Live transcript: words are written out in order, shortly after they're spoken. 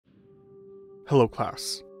Hello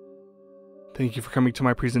class. Thank you for coming to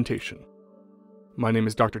my presentation. My name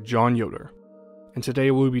is Dr. John Yoder, and today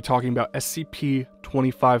we'll be talking about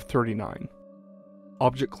SCP-2539.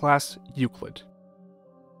 Object Class Euclid.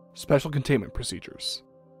 Special Containment Procedures.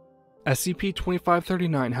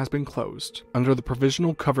 SCP-2539 has been closed under the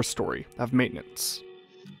provisional cover story of maintenance.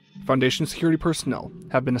 Foundation security personnel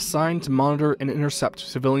have been assigned to monitor and intercept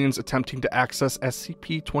civilians attempting to access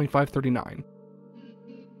SCP-2539.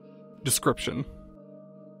 Description: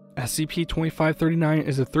 SCP-2539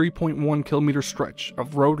 is a 3.1 kilometer stretch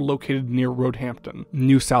of road located near Roehampton,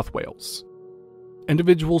 New South Wales.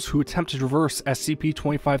 Individuals who attempt to traverse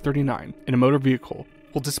SCP-2539 in a motor vehicle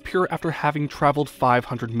will disappear after having traveled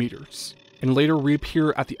 500 meters, and later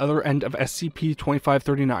reappear at the other end of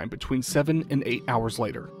SCP-2539 between 7 and 8 hours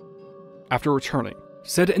later. After returning,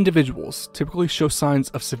 said individuals typically show signs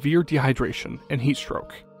of severe dehydration and heat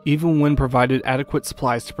stroke, even when provided adequate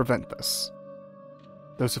supplies to prevent this.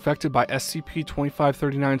 Those affected by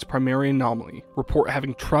SCP-2539's primary anomaly report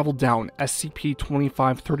having traveled down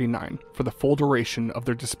SCP-2539 for the full duration of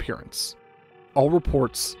their disappearance. All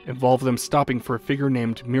reports involve them stopping for a figure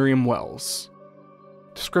named Miriam Wells.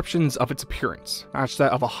 Descriptions of its appearance match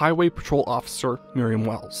that of a highway patrol officer, Miriam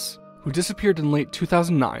Wells, who disappeared in late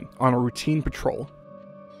 2009 on a routine patrol.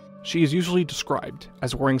 She is usually described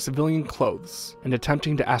as wearing civilian clothes and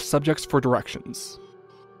attempting to ask subjects for directions.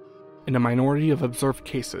 In a minority of observed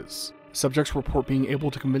cases, subjects report being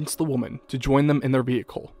able to convince the woman to join them in their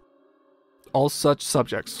vehicle. All such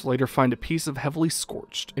subjects later find a piece of heavily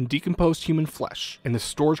scorched and decomposed human flesh in the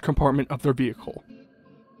storage compartment of their vehicle.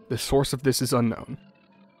 The source of this is unknown.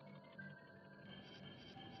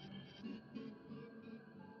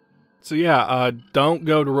 So yeah, don't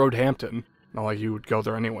go to Roehampton. Not like you would go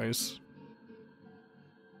there anyways.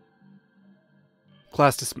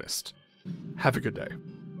 Class dismissed. Have a good day.